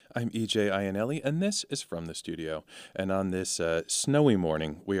I'm EJ Ionelli, and this is From the Studio. And on this snowy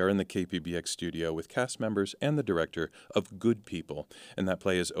morning, we are in the KPBX studio with cast members and the director of Good People. And that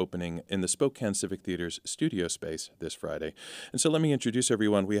play is opening in the Spokane Civic Theater's studio space this Friday. And so let me introduce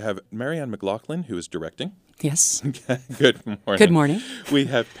everyone. We have Marianne McLaughlin, who is directing. Yes. Good morning. Good morning. We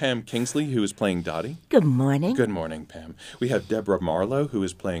have Pam Kingsley, who is playing Dottie. Good morning. Good morning, Pam. We have Deborah Marlowe, who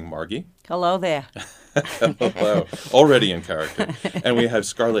is playing Margie. Hello there. Hello. Already in character. And we have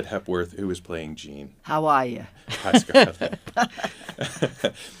Scarlett Hepworth, who is playing Jean. How are you? Hi, Scarlett.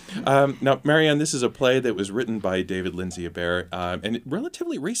 Now, Marianne, this is a play that was written by David Lindsay Abaire, and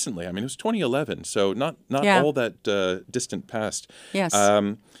relatively recently. I mean, it was 2011, so not all that distant past. Yes.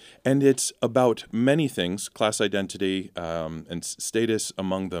 And it's about many things, class identity and status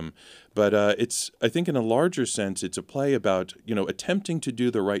among them. But I think in a larger sense, it's a play about, attempting to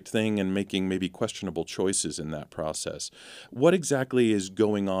do the right thing and making maybe questionable choices in that process. What exactly is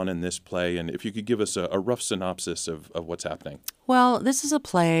going on in this play? And if you could give us a rough synopsis of what's happening. Well, this is a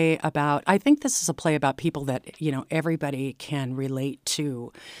play about people that, everybody can relate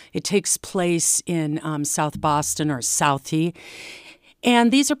to. It takes place in South Boston or Southie.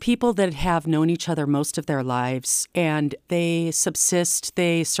 And these are people that have known each other most of their lives, and they subsist,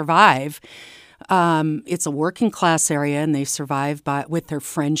 they survive. It's a working class area, and they survive with their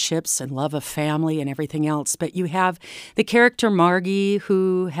friendships and love of family and everything else. But you have the character Margie,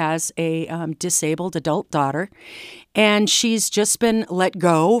 who has a disabled adult daughter, and she's just been let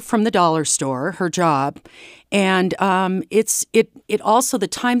go from the dollar store, her job. And it also, the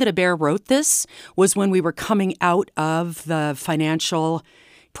time that Abaire wrote this was when we were coming out of the financial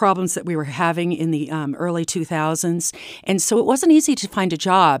problems that we were having in the early 2000s. And so it wasn't easy to find a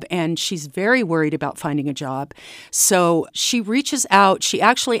job, and she's very worried about finding a job. So she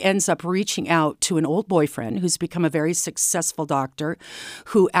actually ends up reaching out to an old boyfriend who's become a very successful doctor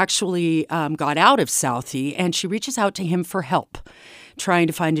who actually got out of Southie, and she reaches out to him for help trying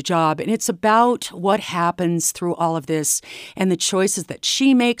to find a job. And it's about what happens through all of this and the choices that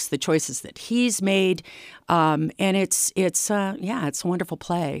she makes, the choices that he's made. And it's a wonderful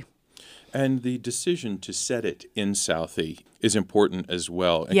play. And the decision to set it in Southie is important as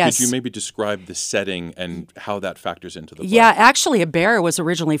well. And yes. Could you maybe describe the setting and how that factors into the play? Yeah, actually, Abaire was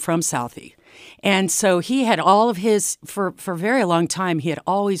originally from Southie. And so he had all of his, for a very long time, he had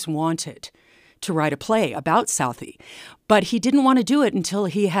always wanted to write a play about Southie. But he didn't want to do it until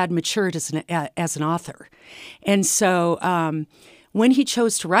he had matured as an author. And so when he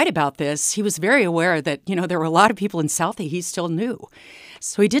chose to write about this, he was very aware that, there were a lot of people in Southie he still knew.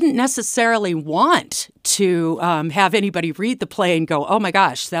 So he didn't necessarily want to have anybody read the play and go, oh my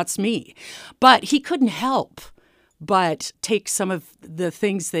gosh, that's me. But he couldn't help but take some of the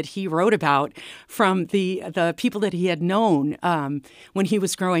things that he wrote about from the people that he had known when he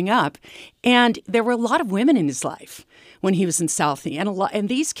was growing up. And there were a lot of women in his life when he was in Southie. And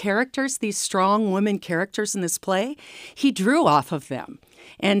these characters, these strong women characters in this play, he drew off of them.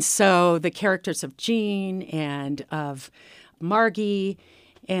 And so the characters of Jean and of Margie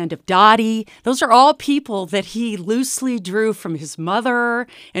and of Dottie, those are all people that he loosely drew from his mother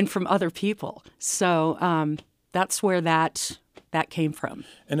and from other people. So that's where that came from.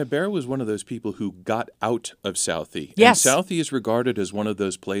 And Abaire was one of those people who got out of Southie. Yes. And Southie is regarded as one of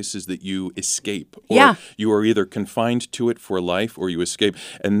those places that you escape. Or you are either confined to it for life or you escape.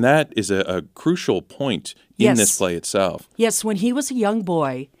 And that is a crucial point in this play itself. Yes, when he was a young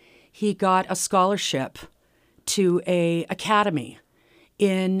boy, he got a scholarship to a academy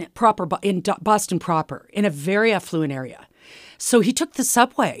in Boston proper, in a very affluent area. So he took the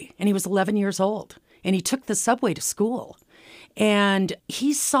subway, and he was 11 years old. And he took the subway to school. And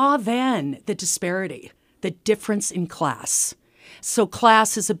he saw then the disparity, the difference in class. So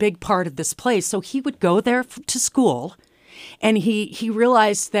class is a big part of this play. So he would go there to school, and he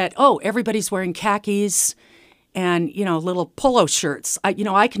realized that, everybody's wearing khakis and, little polo shirts.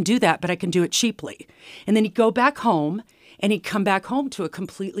 I can do that, but I can do it cheaply. And then he'd go back home, and he'd come back home to a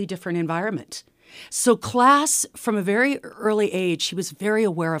completely different environment. So class, from a very early age, he was very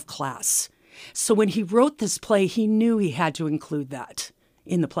aware of class. So when he wrote this play, he knew he had to include that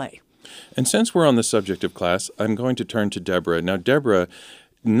in the play. And since we're on the subject of class, I'm going to turn to Deborah. Now, Deborah,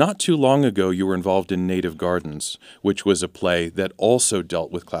 not too long ago, you were involved in Native Gardens, which was a play that also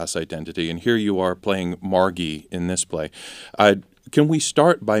dealt with class identity. And here you are playing Margie in this play. can we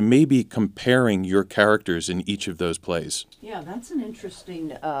start by maybe comparing your characters in each of those plays? Yeah, that's an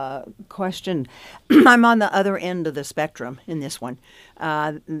interesting question. I'm on the other end of the spectrum in this one.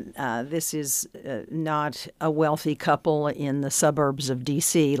 This is not a wealthy couple in the suburbs of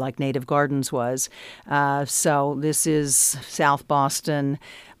D.C. like Native Gardens was. So this is South Boston.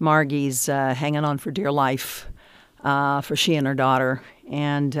 Margie's hanging on for dear life for she and her daughter.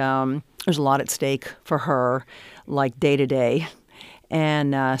 And there's a lot at stake for her, like day to day.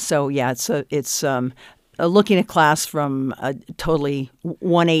 And so, yeah, it's looking at class from a totally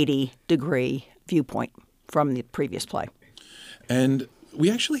 180-degree viewpoint from the previous play. And we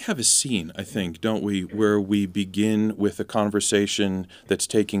actually have a scene, I think, don't we, where we begin with a conversation that's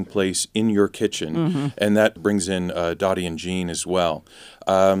taking place in your kitchen, and that brings in Dottie and Jean as well.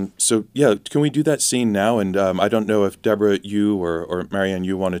 So, yeah, can we do that scene now? And I don't know if Deborah, you or Marianne,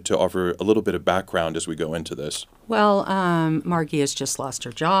 you wanted to offer a little bit of background as we go into this. Well, Margie has just lost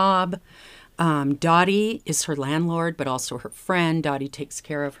her job. Dottie is her landlord, but also her friend. Dottie takes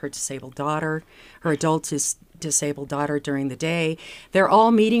care of her disabled daughter, her disabled daughter during the day. They're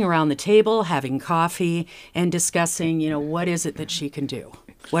all meeting around the table, having coffee, and discussing, what is it that she can do?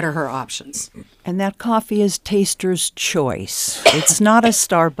 What are her options? And that coffee is taster's choice. It's not a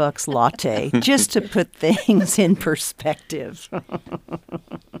Starbucks latte, just to put things in perspective.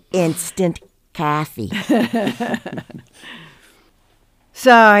 Instant coffee.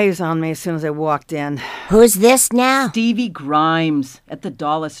 So he was on me as soon as I walked in. Who's this now? Stevie Grimes at the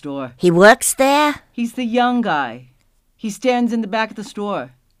dollar store. He works there? He's the young guy. He stands in the back of the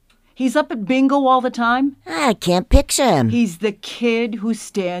store. He's up at bingo all the time. I can't picture him. He's the kid who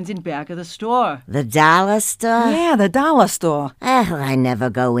stands in back of the store. The dollar store? Yeah, the dollar store. Oh, I never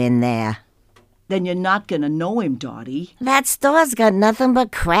go in there. Then you're not gonna know him, Dottie. That store's got nothing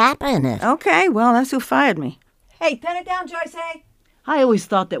but crap in it. Okay, well, that's who fired me. Hey, turn it down, Joyce. I always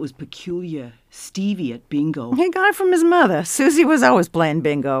thought that was peculiar. Stevie at bingo. He got it from his mother. Susie was always playing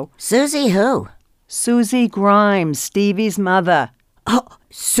bingo. Susie who? Susie Grimes, Stevie's mother. Oh,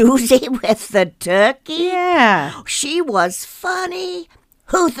 Susie with the turkey? Yeah. She was funny.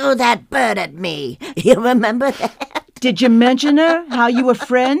 Who threw that bird at me? You remember that? Did you mention her? How you were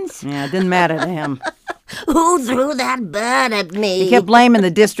friends? Yeah, it didn't matter to him. Who threw that bird at me? He kept blaming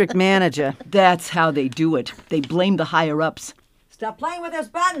the district manager. That's how they do it. They blame the higher-ups. Stop playing with those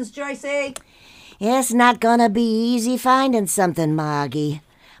buttons, Joycey. It's not gonna be easy finding something, Margie.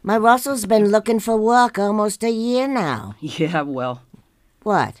 My Russell's been looking for work almost a year now. Yeah, well,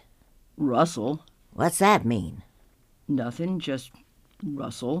 What? Russell. What's that mean? Nothing, just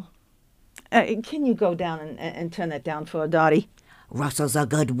Russell. Can you go down and turn that down for Dottie? Russell's a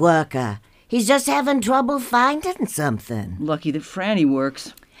good worker. He's just having trouble finding something. Lucky that Franny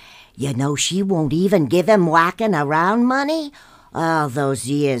works. You know she won't even give him whacking around money? All those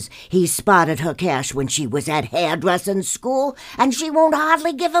years, he spotted her cash when she was at hairdressing school, and she won't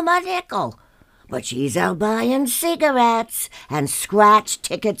hardly give him a nickel. But she's out buying cigarettes and scratch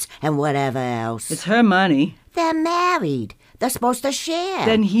tickets and whatever else. It's her money. They're married. They're supposed to share.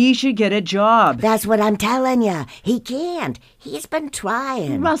 Then he should get a job. That's what I'm telling you. He can't. He's been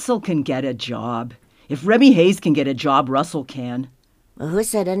trying. Russell can get a job. If Remy Hayes can get a job, Russell can. Well, who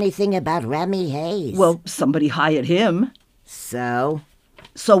said anything about Remy Hayes? Well, somebody hired him. So?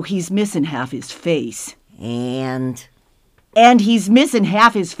 So he's missing half his face. And he's missing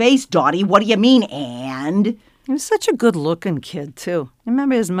half his face, Dottie. What do you mean, and? He was such a good-looking kid, too.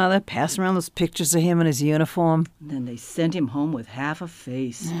 Remember his mother passing around those pictures of him in his uniform? Then they sent him home with half a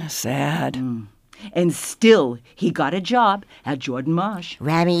face. Sad. And still, he got a job at Jordan Marsh.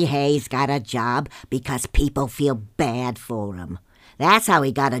 Remy Hayes got a job because people feel bad for him. That's how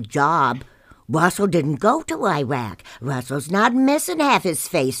he got a job. Russell didn't go to Iraq. Russell's not missing half his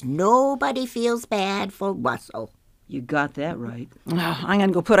face. Nobody feels bad for Russell. You got that right. Oh, I'm going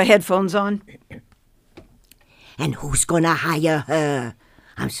to go put her headphones on. And who's gonna hire her?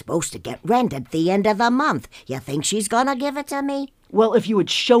 I'm supposed to get rent at the end of the month. You think she's gonna give it to me? Well, if you had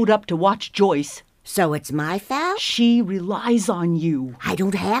showed up to watch Joyce. So it's my fault? She relies on you. I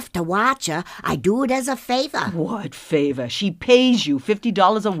don't have to watch her. I do it as a favor. What favor? She pays you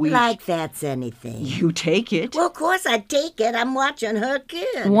 $50 a week. Like that's anything. You take it. Well, of course I take it. I'm watching her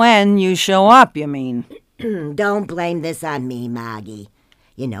kid. When you show up, you mean? Don't blame this on me, Maggie.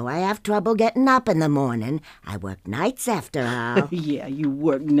 You know, I have trouble getting up in the morning. I work nights after all. Yeah, you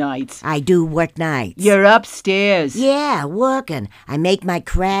work nights. I do work nights. You're upstairs. Yeah, working. I make my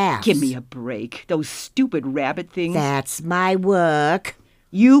crafts. Give me a break. Those stupid rabbit things. That's my work.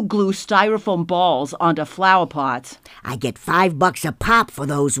 You glue styrofoam balls onto flower pots. I get $5 a pop for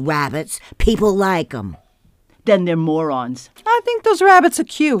those rabbits. People like 'em. then they're morons. I think those rabbits are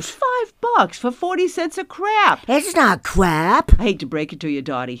cute. $5 for 40 cents of crap. It's not crap. I hate to break it to you,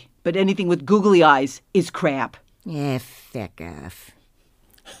 Dottie, but anything with googly eyes is crap. Yeah, feck off.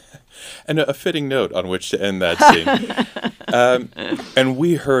 And a fitting note on which to end that scene. And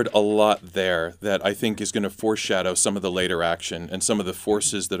we heard a lot there that I think is going to foreshadow some of the later action and some of the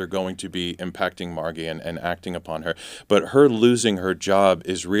forces that are going to be impacting Margie and acting upon her. But her losing her job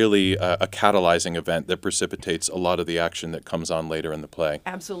is really a catalyzing event that precipitates a lot of the action that comes on later in the play.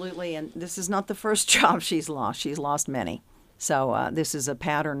 Absolutely, and this is not the first job she's lost. She's lost many. So this is a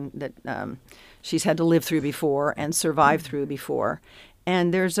pattern that she's had to live through before and survive through before.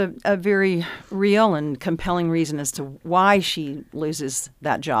 And there's a very real and compelling reason as to why she loses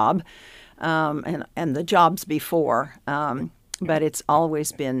that job and the jobs before. But it's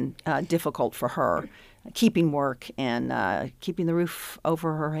always been difficult for her, keeping work and keeping the roof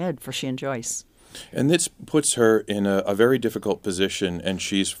over her head for she and Joyce. And this puts her in a very difficult position, and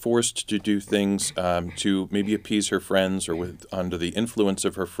she's forced to do things to maybe appease her friends or under the influence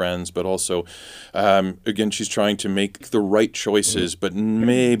of her friends, but also, again, she's trying to make the right choices, but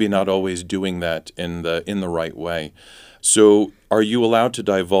maybe not always doing that in the right way. So are you allowed to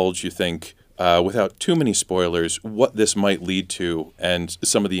divulge, you think, without too many spoilers, what this might lead to and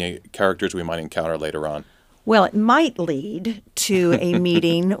some of the characters we might encounter later on? Well, it might lead to a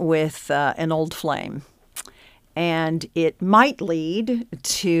meeting with an old flame. And it might lead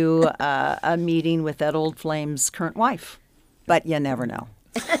to a meeting with that old flame's current wife. But you never know.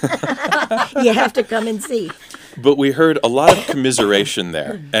 You have to come and see. But we heard a lot of commiseration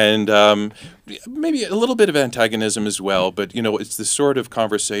there, and maybe a little bit of antagonism as well. But, it's the sort of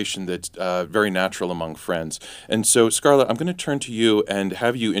conversation that's very natural among friends. And so, Scarlett, I'm going to turn to you and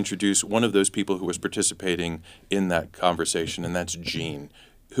have you introduce one of those people who was participating in that conversation, and that's Jean.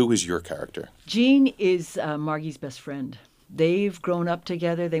 Who is your character? Jean is Margie's best friend. They've grown up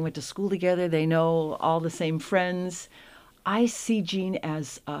together. They went to school together. They know all the same friends. I see Jean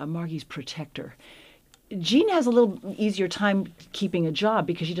as Margie's protector. Jean has a little easier time keeping a job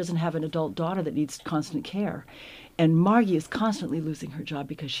because she doesn't have an adult daughter that needs constant care. And Margie is constantly losing her job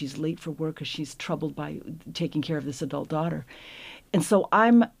because she's late for work because she's troubled by taking care of this adult daughter. And so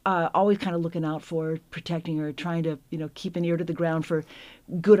I'm always kind of looking out for her, protecting her, trying to, keep an ear to the ground for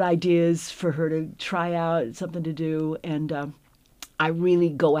good ideas for her to try out, something to do. And I really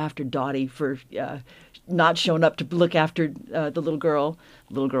go after Dottie for not showing up to look after the little girl.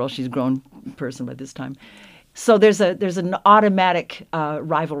 She's a grown person by this time. So there's an automatic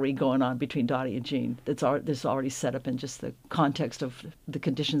rivalry going on between Dottie and Jean that's already set up in just the context of the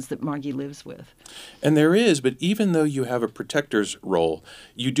conditions that Margie lives with. And there is, but even though you have a protector's role,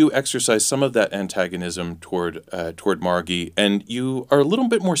 you do exercise some of that antagonism toward Margie, and you are a little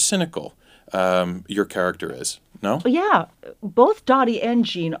bit more cynical. Your character is. No? Yeah, both Dottie and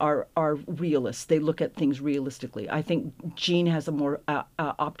Jean are realists. They look at things realistically. I think Jean has a more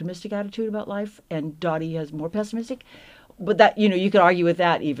optimistic attitude about life, and Dottie has more pessimistic. But that, you could argue with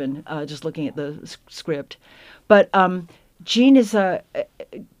that even, just looking at the script. But Jean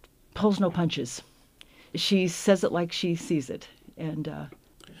pulls no punches. She says it like she sees it. And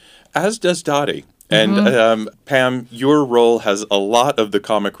as does Dottie. And Pam, your role has a lot of the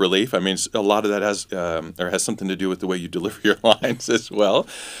comic relief. I mean, a lot of that has something to do with the way you deliver your lines as well.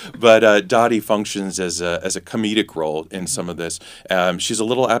 But Dottie functions as a comedic role in some of this. She's a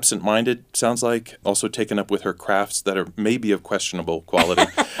little absent-minded, sounds like, also taken up with her crafts that are maybe of questionable quality.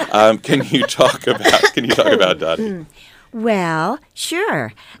 Can you talk about Dottie? Well,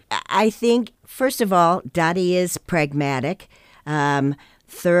 sure. I think, first of all, Dottie is pragmatic.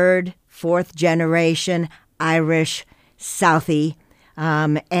 Third, fourth generation Irish Southie.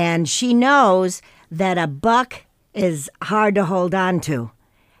 And she knows that a buck is hard to hold on to.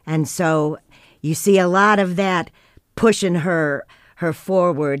 And so you see a lot of that pushing her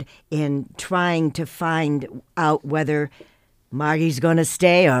forward in trying to find out whether Margie's going to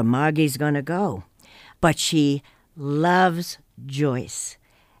stay or Margie's going to go. But she loves Joyce.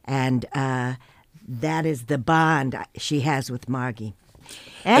 And that is the bond she has with Margie.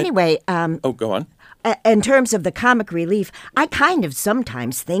 Anyway, go on. In terms of the comic relief, I kind of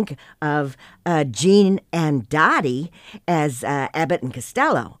sometimes think of Jean and Dottie as Abbott and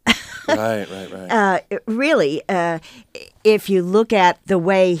Costello. Right. Really, if you look at the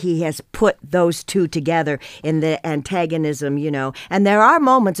way he has put those two together in the antagonism, and there are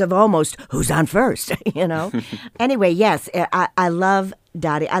moments of almost who's on first, Anyway, yes, I love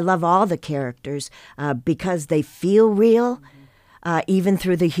Dottie. I love all the characters because they feel real. Even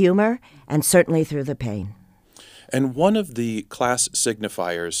through the humor and certainly through the pain. And one of the class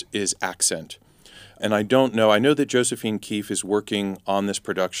signifiers is accent. And I don't know. I know that Josephine Keefe is working on this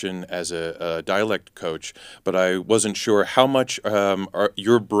production as a dialect coach, but I wasn't sure how much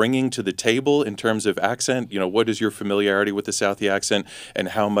you're bringing to the table in terms of accent. What is your familiarity with the Southie accent, and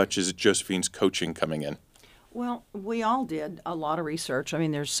how much is Josephine's coaching coming in? Well, we all did a lot of research. I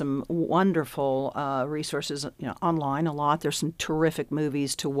mean, there's some wonderful resources, online a lot. There's some terrific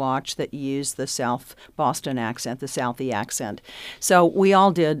movies to watch that use the South Boston accent, the Southie accent. So we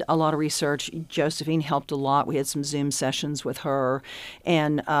all did a lot of research. Josephine helped a lot. We had some Zoom sessions with her.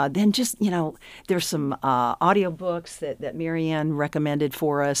 And then just, there's some audiobooks that Marianne recommended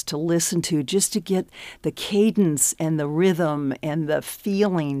for us to listen to just to get the cadence and the rhythm and the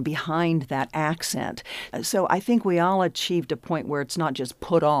feeling behind that accent. So I think we all achieved a point where it's not just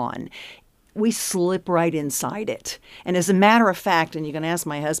put on. We slip right inside it. And as a matter of fact, and you can ask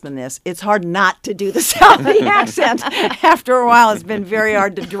my husband this, it's hard not to do the Southie accent. After a while, it's been very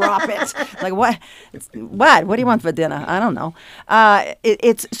hard to drop it. Like, what? What do you want for dinner? I don't know.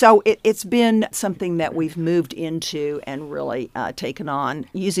 It's been something that we've moved into and really taken on,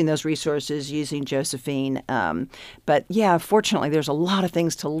 using those resources, using Josephine. But yeah, fortunately, there's a lot of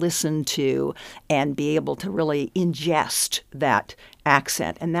things to listen to and be able to really ingest that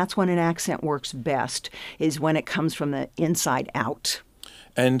accent. And that's when an accent works best, is when it comes from the inside out.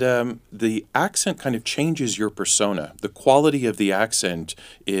 And the accent kind of changes your persona. The quality of the accent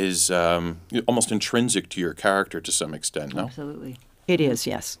is almost intrinsic to your character to some extent, no? Absolutely. It is,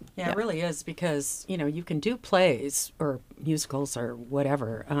 yes. Yeah, it really is, because, you can do plays or musicals or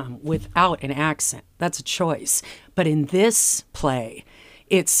whatever without an accent. That's a choice. But in this play,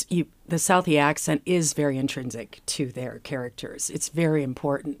 the Southie accent is very intrinsic to their characters. It's very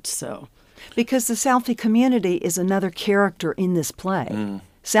important. So, because the Southie community is another character in this play.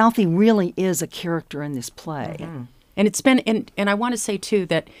 Southie really is a character in this play. Mm-hmm. And it's been, and I want to say too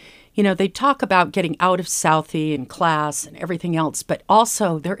that, they talk about getting out of Southie and class and everything else, but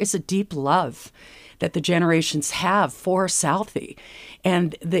also there is a deep love that the generations have for Southie.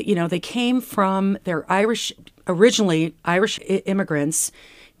 And they came from, they're originally Irish immigrants,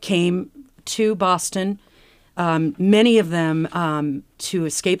 came to Boston, many of them to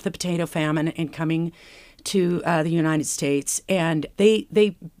escape the potato famine and coming to the United States. And they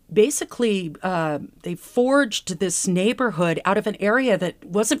basically they forged this neighborhood out of an area that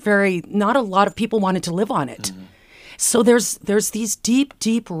wasn't not a lot of people wanted to live on it. Mm-hmm. So there's these deep,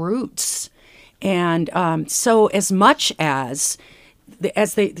 deep roots. And so as much as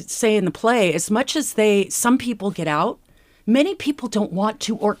they say in the play, as much as some people get out, many people don't want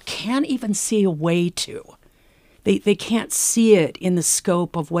to or can't even see a way to. They can't see it in the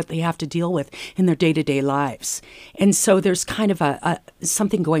scope of what they have to deal with in their day-to-day lives. And so there's kind of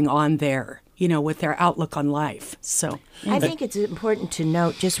something going on there, with their outlook on life. So I think it's important to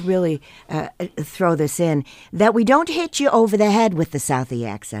note, just really throw this in, that we don't hit you over the head with the Southie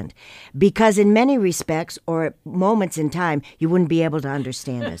accent, because in many respects or at moments in time, you wouldn't be able to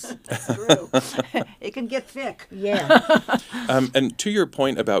understand us. That's true. It can get thick. Yeah. And to your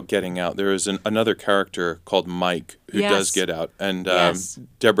point about getting out, there is another character called Mike who does get out. And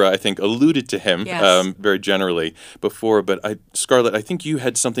Deborah, I think, alluded to him very generally before. But Scarlett, I think you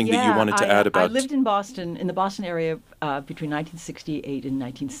had something that you wanted to add about. I lived in Boston, in the Boston area, between 1968 and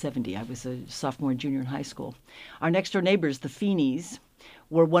 1970. I was a sophomore and junior in high school. Our next door neighbors, the Feeneys,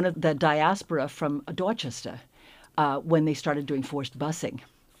 were one of the diaspora from Dorchester when they started doing forced busing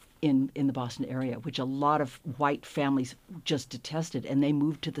in the Boston area, which a lot of white families just detested, and they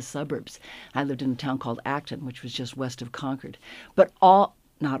moved to the suburbs. I lived in a town called Acton, which was just west of Concord. But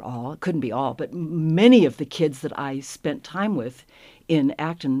not all, it couldn't be all, but many of the kids that I spent time with in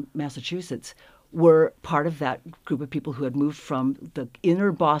Acton, Massachusetts, were part of that group of people who had moved from the inner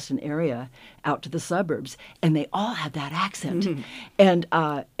Boston area out to the suburbs, and they all had that accent. Mm-hmm.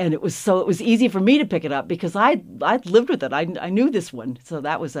 And it was easy for me to pick it up because I'd lived with it. I knew this one, so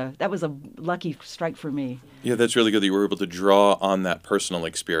that was a lucky strike for me. Yeah, that's really good that you were able to draw on that personal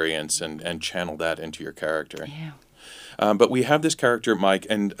experience and channel that into your character. Yeah. But we have this character, Mike,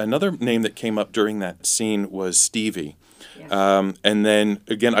 and another name that came up during that scene was Stevie. Yes. And then,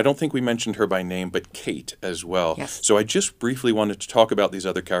 again, I don't think we mentioned her by name, but Kate as well. Yes. So I just briefly wanted to talk about these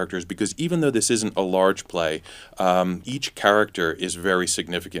other characters because even though this isn't a large play, each character is very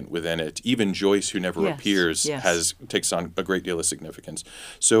significant within it. Even Joyce, who never appears, takes on a great deal of significance.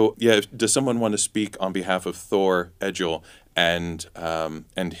 So, does someone want to speak on behalf of Thor, Edgell, and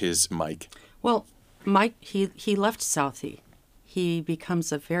his Mike? Well, Mike, he left Southie. He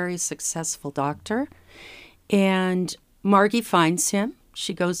becomes a very successful doctor, and Margie finds him.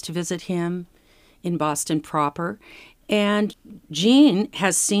 She goes to visit him in Boston proper, And Jean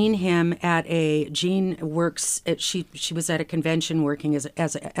has seen him Jean works she was at a convention working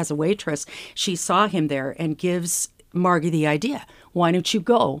as a waitress. She saw him there and gives Margie the idea. Why don't you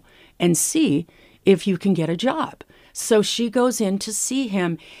go and see if you can get a job? So she goes in to see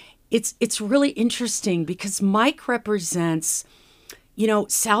him. It's really interesting because Mike represents,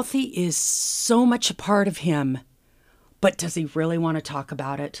 Southie is so much a part of him, but does he really want to talk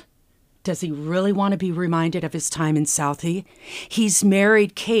about it? Does he really want to be reminded of his time in Southie? He's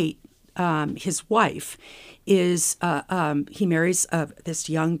married Kate, his wife, he marries this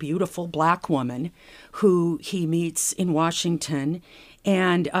young, beautiful black woman who he meets in Washington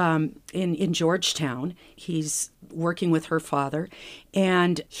and in Georgetown. He's working with her father,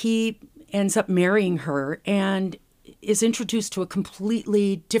 and he ends up marrying her and is introduced to a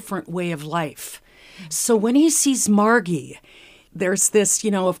completely different way of life. So when he sees Margie, there's this,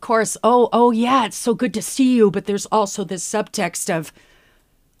 of course, oh yeah, it's so good to see you, but there's also this subtext of,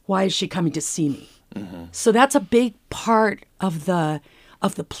 why is she coming to see me? Mm-hmm. So that's a big part of the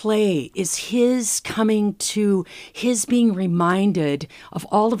play, is his being reminded of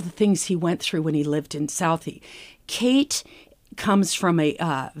all of the things he went through when he lived in Southie. Kate comes from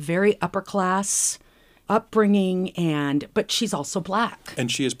a very upper class upbringing, but she's also black. And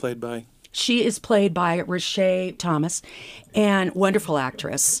she is played by? She is played by Rashay Thomas, and wonderful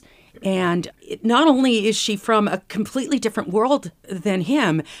actress. And not only is she from a completely different world than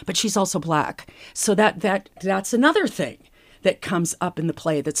him, but she's also black. So that's another thing that comes up in the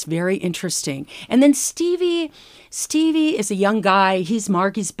play that's very interesting. And then Stevie is a young guy. He's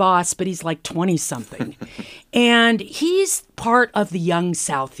Margie's boss, but he's like 20-something. And he's part of the young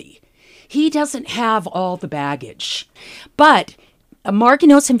Southie. He doesn't have all the baggage. But Margie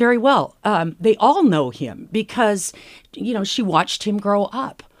knows him very well. They all know him because, she watched him grow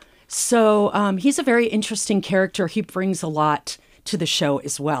up. So he's a very interesting character. He brings a lot to the show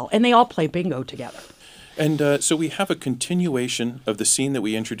as well. And they all play bingo together. And so we have a continuation of the scene that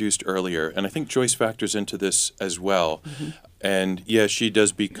we introduced earlier, and I think Joyce factors into this as well. Mm-hmm. And yeah, she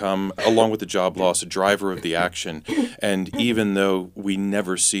does become, along with the job loss, a driver of the action. And even though we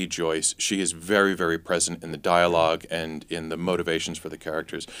never see Joyce, she is very, very present in the dialogue and in the motivations for the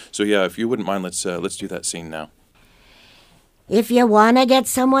characters. So yeah, if you wouldn't mind, let's do that scene now. If you want to get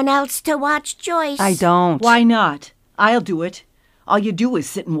someone else to watch Joyce. I don't. Why not? I'll do it. All you do is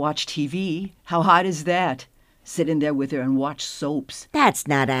sit and watch TV. How hard is that? Sit in there with her and watch soaps. That's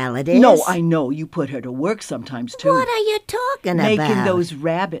not all it is. No, I know. You put her to work sometimes, too. What are you talking about? Making those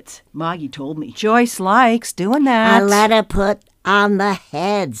rabbits. Margie told me. Joyce likes doing that. I let her put on the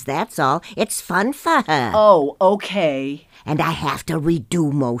heads, that's all. It's fun for her. Oh, okay. And I have to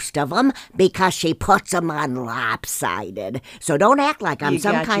redo most of them because she puts them on lopsided. So don't act like I'm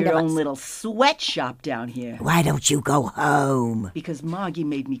some kind of... You got your own little sweatshop down here. Why don't you go home? Because Margie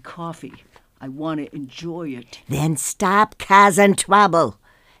made me coffee. I want to enjoy it. Then stop causing trouble.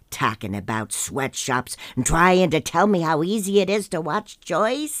 Talking about sweatshops and trying to tell me how easy it is to watch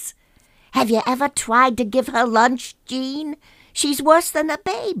Joyce. Have you ever tried to give her lunch, Jean? She's worse than a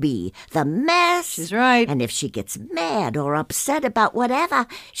baby. The mess. She's right. And if she gets mad or upset about whatever,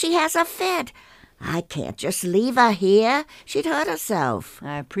 she has a fit. I can't just leave her here. She'd hurt herself.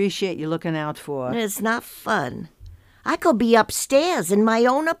 I appreciate you looking out for her. It's not fun. I could be upstairs in my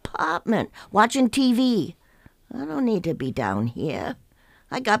own apartment watching TV. I don't need to be down here.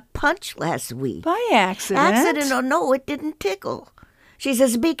 I got punched last week. By accident? Accident or no, it didn't tickle. She's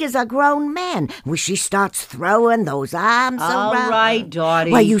as big as a grown man when she starts throwing those arms around. All right,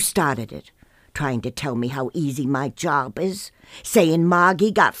 Dottie. Well, you started it, trying to tell me how easy my job is, saying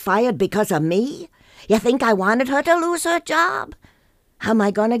Margie got fired because of me. You think I wanted her to lose her job? How am I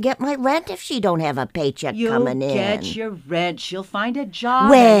going to get my rent if she don't have a paycheck coming in? You'll get your rent. She'll find a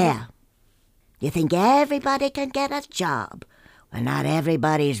job. Where? You think everybody can get a job? Well, not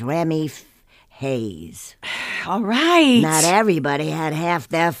everybody's Remy Hayes. All right. Not everybody had half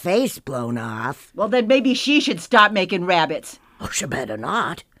their face blown off. Well, then maybe she should stop making rabbits. Oh, she better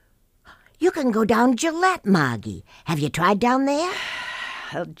not. You can go down Gillette, Margie. Have you tried down there?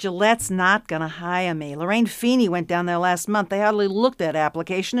 Gillette's not going to hire me. Lorraine Feeney went down there last month. They hardly looked at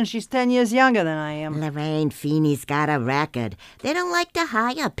application, and she's 10 years younger than I am. Lorraine Feeney's got a record. They don't like to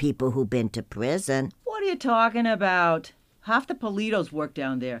hire people who've been to prison. What are you talking about? Half the Politos work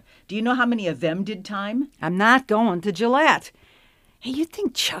down there. Do you know how many of them did time? I'm not going to Gillette. Hey, you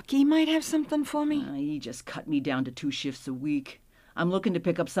think Chucky might have something for me? He just cut me down to 2 shifts a week. I'm looking to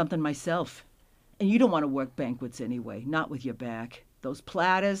pick up something myself. And you don't want to work banquets anyway, not with your back. Those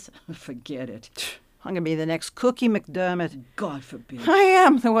platters, forget it. I'm going to be the next Cookie McDermott. God forbid. I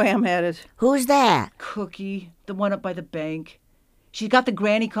am, the way I'm headed. Who's that? Cookie, the one up by the bank. She's got the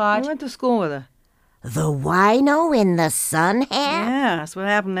granny I cot. went to school with her. The wino in the sun hat? Yeah, that's what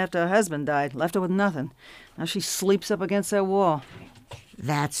happened after her husband died. Left her with nothing. Now she sleeps up against that wall.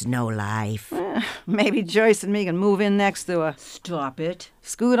 That's no life. Maybe Joyce and me can move in next to her. Stop it.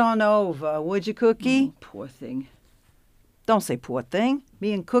 Scoot on over, would you, Cookie? Oh, poor thing. Don't say poor thing.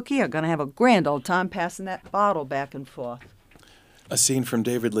 Me and Cookie are going to have a grand old time passing that bottle back and forth. A scene from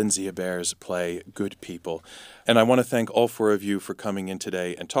David Lindsay Abair's play, Good People. And I want to thank all four of you for coming in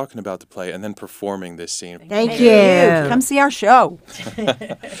today and talking about the play and then performing this scene. Thank you. Come see our show.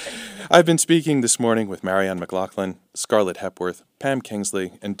 I've been speaking this morning with Marianne McLaughlin, Scarlett Hepworth, Pam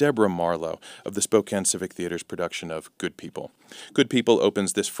Kingsley, and Deborah Marlowe of the Spokane Civic Theater's production of Good People. Good People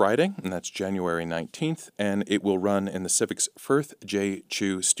opens this Friday, and that's January 19th, and it will run in the Civic's Firth J.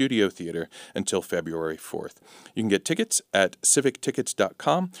 Chu Studio Theater until February 4th. You can get tickets at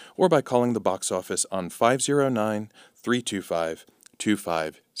civictickets.com or by calling the box office on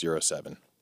 509-325-2507.